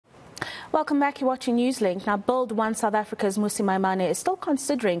Welcome back. You're watching Newslink. Now, Build One South Africa's Mmusi Maimane is still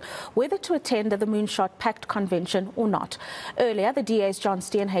considering whether to attend the Moonshot Pact convention or not. Earlier, the DA's John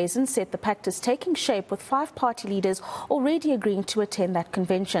Steenhuisen said the pact is taking shape with 5 party leaders already agreeing to attend that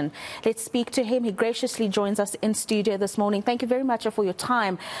convention. Let's speak to him. He graciously joins us in studio this morning. Thank you very much for your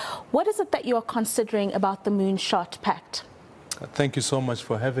time. What is it that you are considering about the Moonshot Pact? Thank you so much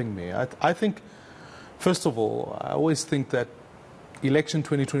for having me. I think, first of all, I always think that election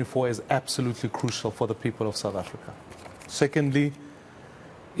 2024 is absolutely crucial for the people of South Africa. Secondly,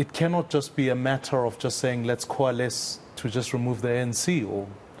 it cannot just be a matter of just saying let's coalesce to just remove the ANC. Or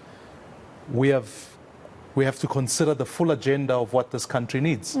we have to consider the full agenda of what this country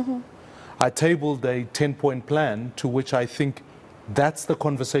needs. I tabled a 10-point plan to which I think that's the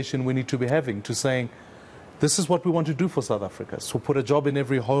conversation we need to be having, to saying this is what we want to do for South Africa. So put a job in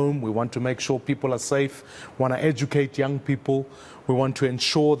every home. We want to make sure people are safe. We want to educate young people. We want to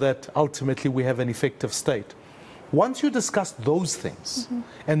ensure that ultimately we have an effective state. Once you discuss those things,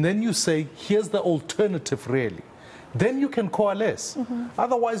 and then you say, here's the alternative really, then you can coalesce.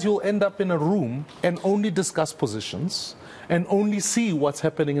 Otherwise, you'll end up in a room and only discuss positions and only see what's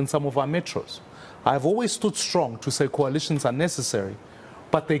happening in some of our metros. I've always stood strong to say coalitions are necessary,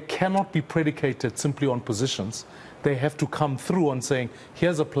 but they cannot be predicated simply on positions. They have to come through on saying,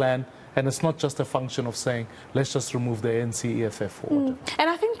 here's a plan, and it's not just a function of saying, let's just remove the ANC EFF order. And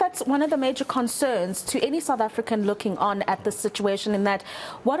I think that's one of the major concerns to any South African looking on at this situation, in that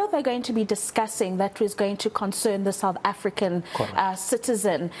what are they going to be discussing that is going to concern the South African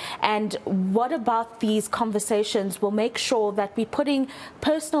citizen? And what about these conversations will make sure that we're putting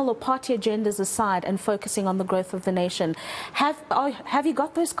personal or party agendas aside and focusing on the growth of the nation? Have you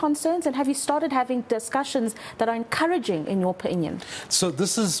got those concerns, and have you started having discussions that are encouraging, in your opinion? So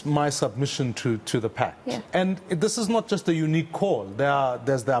this is my submission to the pact. And this is not just a unique call.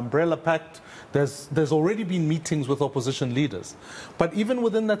 There's the Umbrella Pact. There's already been meetings with opposition leaders. But even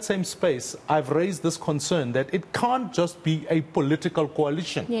within that same space, I've raised this concern that it can't just be a political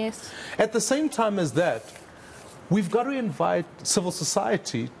coalition. At the same time as that, we've got to invite civil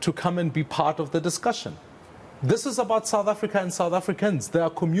society to come and be part of the discussion. This is about South Africa and South Africans. There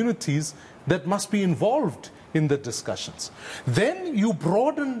are communities that must be involved in the discussions. Then you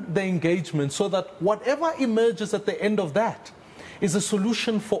broaden the engagement so that whatever emerges at the end of that is a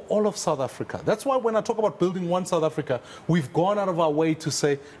solution for all of South Africa. That's why when I talk about building one South Africa, we've gone out of our way to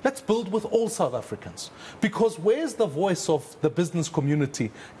say, let's build with all South Africans. Because where's the voice of the business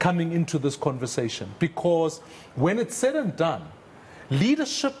community coming into this conversation? Because when it's said and done,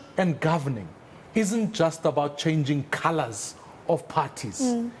 leadership and governing isn't just about changing colors of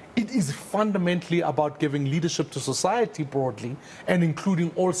parties. It is fundamentally about giving leadership to society broadly and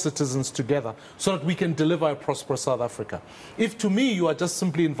including all citizens together so that we can deliver a prosperous South Africa. If to me you are just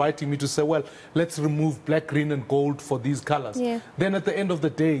simply inviting me to say, well, let's remove black, green and gold for these colors, then at the end of the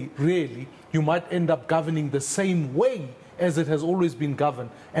day, really, you might end up governing the same way as it has always been governed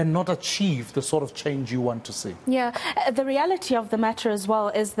and not achieve the sort of change you want to see. The reality of the matter as well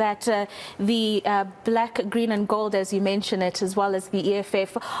is that the black, green and gold, as you mention it, as well as the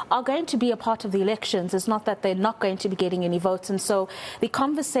EFF, are going to be a part of the elections. It's not that they're not going to be getting any votes, and so the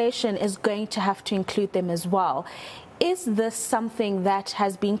conversation is going to have to include them as well. Is this something that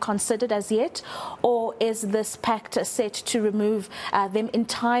has been considered as yet, or is this pact set to remove them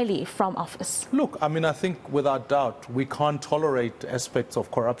entirely from office? Look, I mean, I think without doubt we can't tolerate aspects of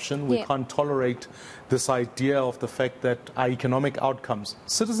corruption. We can't tolerate this idea of the fact that our economic outcomes,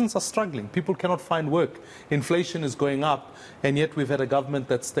 citizens are struggling, people cannot find work, inflation is going up, and yet we've had a government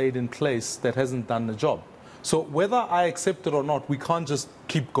that stayed in place that hasn't done the job. So whether I accept it or not, we can't just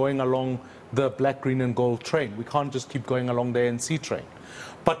keep going along the black, green and gold train. We can't just keep going along the ANC train.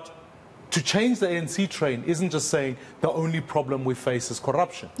 But to change the ANC train isn't just saying the only problem we face is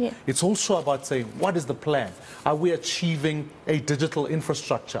corruption. It's also about saying, what is the plan? Are we achieving a digital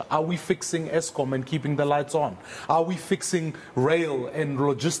infrastructure? Are we fixing Eskom and keeping the lights on? Are we fixing rail and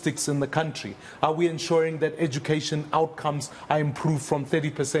logistics in the country? Are we ensuring that education outcomes are improved from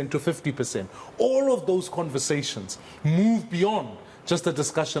 30% to 50%? All of those conversations move beyond just a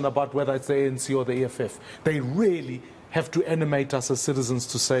discussion about whether it's the ANC or the EFF. They really have to animate us as citizens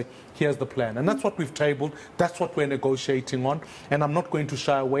to say, here's the plan. And that's what we've tabled, that's what we're negotiating on, and I'm not going to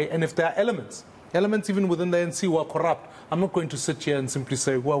shy away. And if there are elements even within the ANC who are corrupt, I'm not going to sit here and simply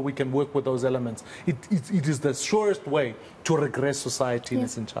say, well, we can work with those elements. It is the surest way to regress society in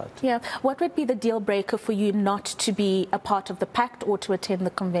its entirety. What would be the deal breaker for you not to be a part of the pact or to attend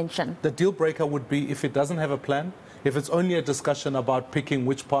the convention? The deal breaker would be if it doesn't have a plan, if it's only a discussion about picking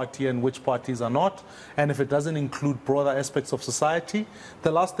which party and which parties are not, and if it doesn't include broader aspects of society,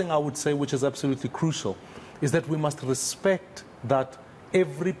 the last thing I would say, which is absolutely crucial, is that we must respect that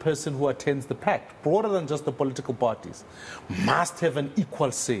every person who attends the pact, broader than just the political parties, must have an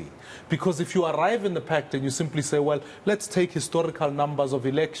equal say. Because if you arrive in the pact and you simply say, well, let's take historical numbers of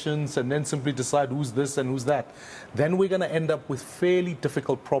elections and then simply decide who's this and who's that, then we're going to end up with fairly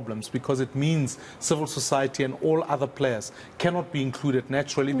difficult problems, because it means civil society and all other players cannot be included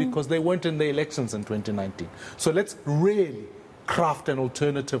naturally because they weren't in the elections in 2019. So let's really craft an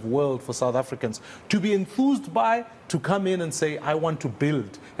alternative world for South Africans to be enthused by, to come in and say, I want to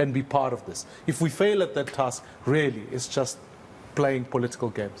build and be part of this. If we fail at that task, really, it's just playing political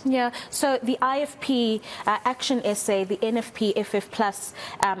games. Yeah, so the IFP Action SA, the NFP, FF+,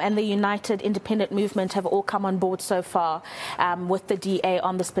 and the United Independent Movement have all come on board so far with the DA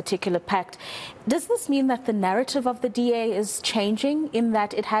on this particular pact. Does this mean that the narrative of the DA is changing, in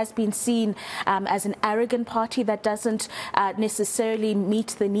that it has been seen as an arrogant party that doesn't necessarily meet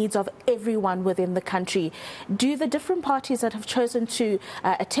the needs of everyone within the country? Do the different parties that have chosen to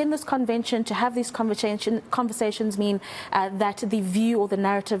attend this convention, to have these conversations mean that the view or the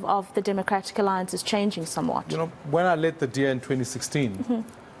narrative of the Democratic Alliance is changing somewhat? You know, when I led the DA in 2016,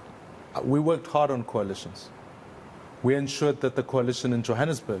 we worked hard on coalitions. We ensured that the coalition in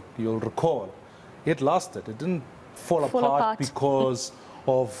Johannesburg, you'll recall, it lasted. It didn't fall apart because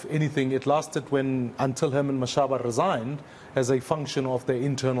of anything. It lasted until Herman Mashaba resigned as a function of their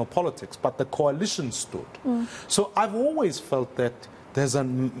internal politics. But the coalition stood. So I've always felt that there's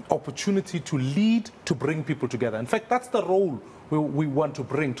an opportunity to lead, to bring people together. In fact, that's the role we want to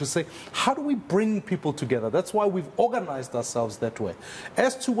bring, to say, how do we bring people together? That's why we've organized ourselves that way.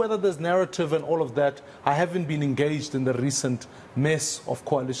 As to whether there's narrative and all of that, I haven't been engaged in the recent mess of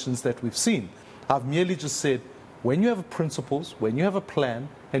coalitions that we've seen. I've merely just said, when you have principles, when you have a plan,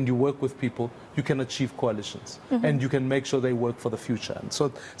 and you work with people, you can achieve coalitions, and you can make sure they work for the future. And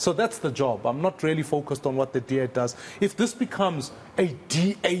so that's the job. I'm not really focused on what the DA does. If this becomes a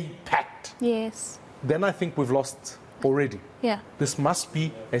DA pact, yes, then I think we've lost already. Yeah. This must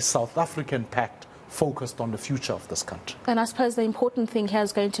be a South African pact focused on the future of this country. And I suppose the important thing here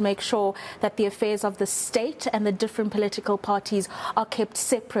is going to make sure that the affairs of the state and the different political parties are kept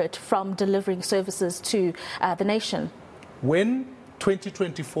separate from delivering services to the nation. When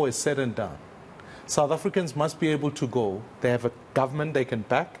 2024 is said and done, South Africans must be able to go. They have a government they can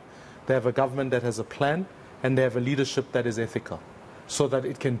back, they have a government that has a plan, and they have a leadership that is ethical, so that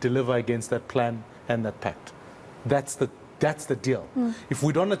it can deliver against that plan and that pact. That's the deal. If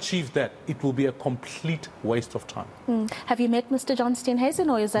we don't achieve that, it will be a complete waste of time. Have you met Mr. John Steenhuisen,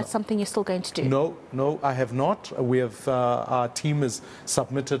 or is that something you're still going to do? No, I have not. We have our team has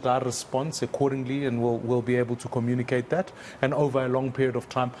submitted our response accordingly, and we'll be able to communicate that. And over a long period of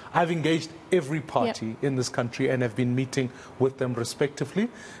time, I've engaged every party in this country and have been meeting with them respectively,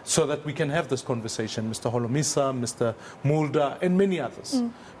 so that we can have this conversation. Mr. Holomisa, Mr. Mulder, and many others.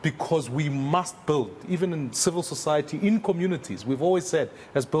 Because we must build, even in civil society, in communities. We've always said,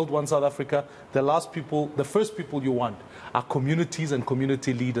 as Build One South Africa, the first people you want are communities and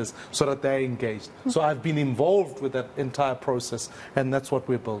community leaders, so that they're engaged. So I've been involved with that entire process, and that's what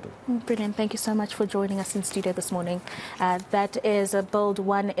we're building. Brilliant. Thank you so much for joining us in studio this morning. That is a Build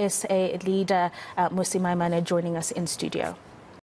One SA leader, Mmusi Maimane, joining us in studio.